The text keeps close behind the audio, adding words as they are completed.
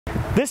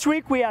This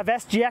week we have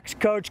SGX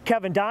coach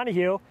Kevin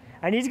Donahue,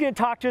 and he's going to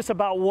talk to us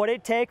about what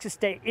it takes to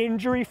stay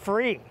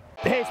injury-free.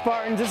 Hey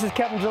Spartans, this is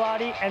Kevin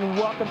Gillotti, and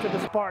welcome to the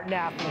Spartan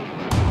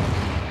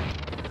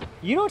Athlete.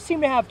 You don't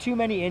seem to have too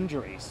many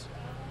injuries.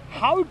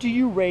 How do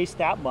you race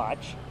that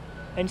much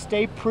and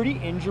stay pretty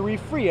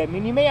injury-free? I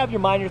mean, you may have your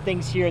minor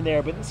things here and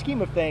there, but in the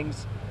scheme of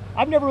things,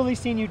 I've never really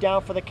seen you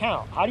down for the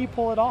count. How do you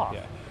pull it off?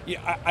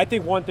 Yeah, I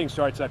think one thing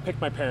starts, I picked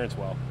my parents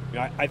well. You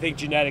know, I think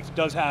genetics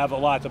does have a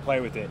lot to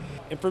play with it.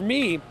 And for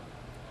me,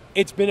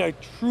 it's been a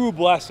true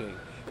blessing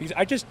because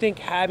I just think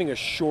having a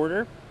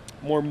shorter,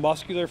 more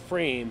muscular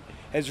frame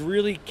has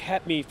really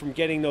kept me from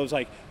getting those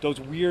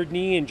weird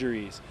knee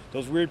injuries,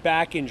 those weird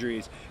back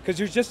injuries, because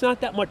there's just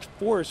not that much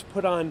force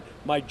put on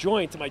my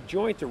joints. And my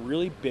joints are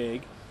really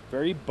big,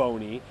 very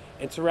bony,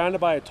 and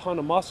surrounded by a ton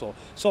of muscle.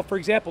 So for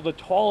example, the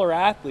taller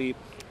athlete,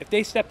 if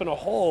they step in a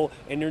hole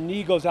and their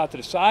knee goes out to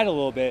the side a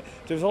little bit,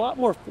 there's a lot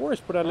more force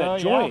put on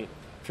that joint. Yeah.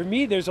 For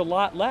me, there's a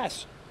lot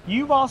less.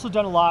 You've also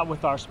done a lot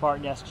with our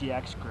Spartan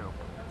SGX group.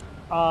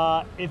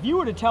 If you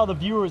were to tell the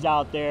viewers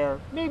out there,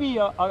 maybe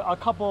a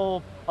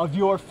couple of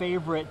your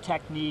favorite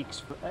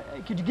techniques,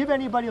 could you give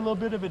anybody a little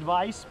bit of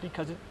advice?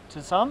 Because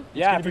to some,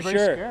 it's going to be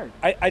very scared.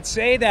 I'd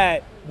say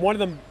that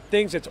one of the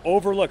things that's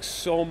overlooked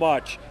so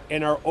much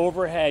in our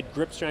overhead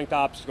grip strength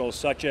obstacles,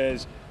 such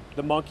as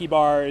the monkey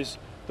bars,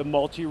 the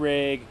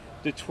multi-rig,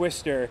 the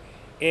twister,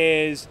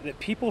 is that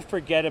people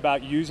forget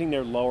about using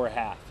their lower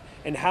half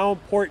and how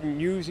important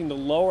using the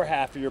lower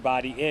half of your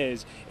body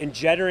is in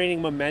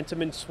generating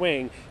momentum and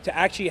swing to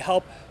actually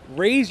help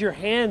raise your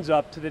hands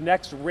up to the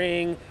next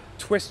ring,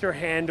 twister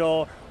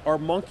handle, or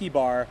monkey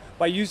bar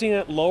by using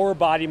that lower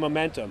body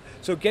momentum.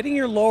 So getting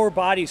your lower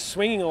body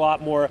swinging a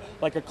lot more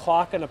like a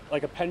clock and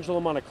like a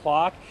pendulum on a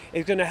clock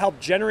is going to help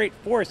generate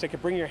force that can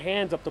bring your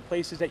hands up to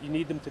places that you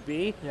need them to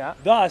be. Yeah.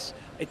 Thus,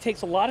 it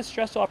takes a lot of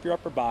stress off your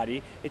upper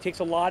body. It takes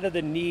a lot of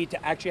the need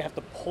to actually have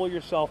to pull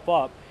yourself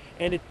up,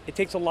 and it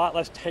takes a lot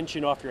less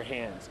tension off your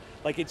hands.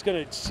 Like, it's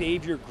going to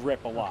save your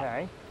grip a lot.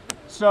 Okay.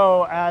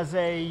 So as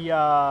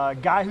a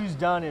guy who's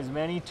done as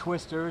many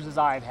twisters as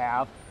I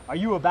have, are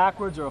you a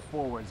backwards or a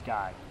forwards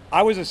guy?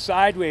 I was a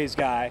sideways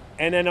guy,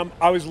 and then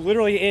I was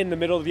literally in the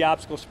middle of the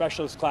obstacle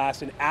specialist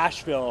class in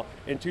Asheville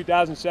in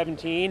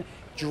 2017,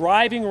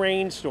 driving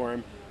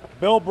rainstorm.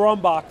 Bill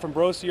Brumbach from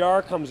Bro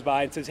CR comes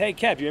by and says, "Hey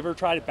Kev, you ever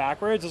tried it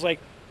backwards?" I was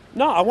like,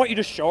 "No, I want you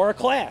to show our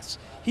class."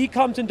 He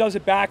comes and does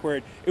it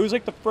backward. It was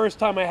like the first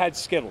time I had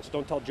Skittles.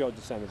 Don't tell Joe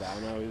to send it out. I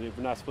know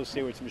we're not supposed to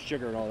say with some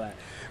sugar and all that.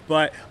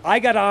 But I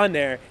got on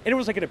there, and it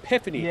was like an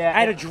epiphany. Yeah.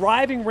 I had a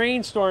driving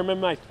rainstorm in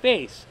my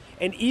face,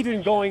 and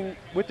even going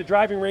with the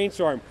driving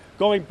rainstorm,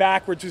 going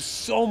backwards was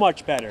so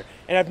much better.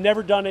 And I've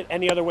never done it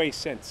any other way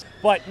since.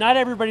 But not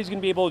everybody's going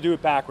to be able to do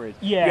it backwards.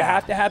 Yeah. You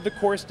have to have the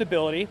core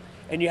stability,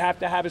 and you have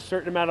to have a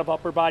certain amount of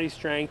upper body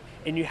strength,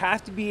 and you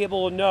have to be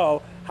able to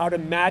know how to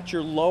match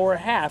your lower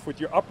half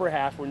with your upper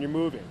half when you're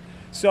moving.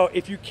 So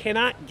if you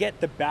cannot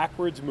get the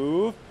backwards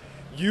move,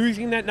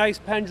 using that nice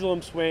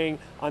pendulum swing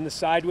on the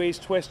sideways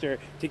twister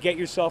to get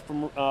yourself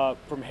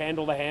from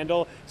handle to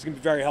handle is going to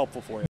be very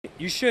helpful for you.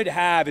 You should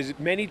have as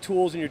many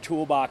tools in your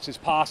toolbox as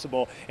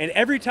possible, and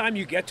every time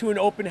you get to an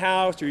open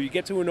house or you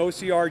get to an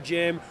OCR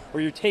gym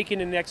or you're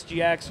taking an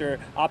XGX or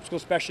obstacle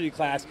specialty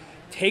class,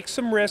 take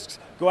some risks,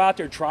 go out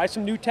there, try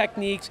some new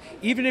techniques,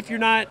 even if you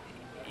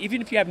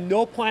have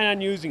no plan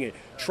on using it,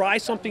 try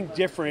something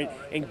different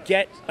and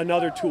get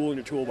another tool in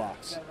your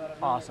toolbox.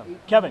 Awesome.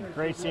 Kevin,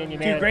 great seeing you,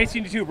 man. Dude, great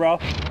seeing you too, bro.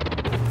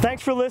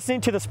 Thanks for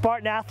listening to the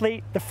Spartan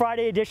Athlete, the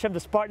Friday edition of the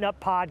Spartan Up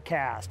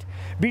podcast.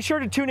 Be sure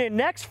to tune in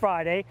next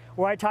Friday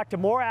where I talk to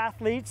more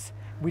athletes.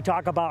 We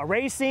talk about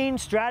racing,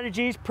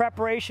 strategies,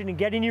 preparation, and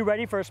getting you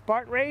ready for a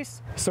Spartan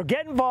race. So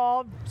get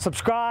involved,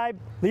 subscribe,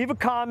 leave a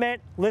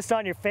comment, list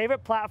on your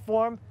favorite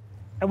platform,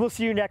 and we'll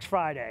see you next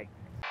Friday.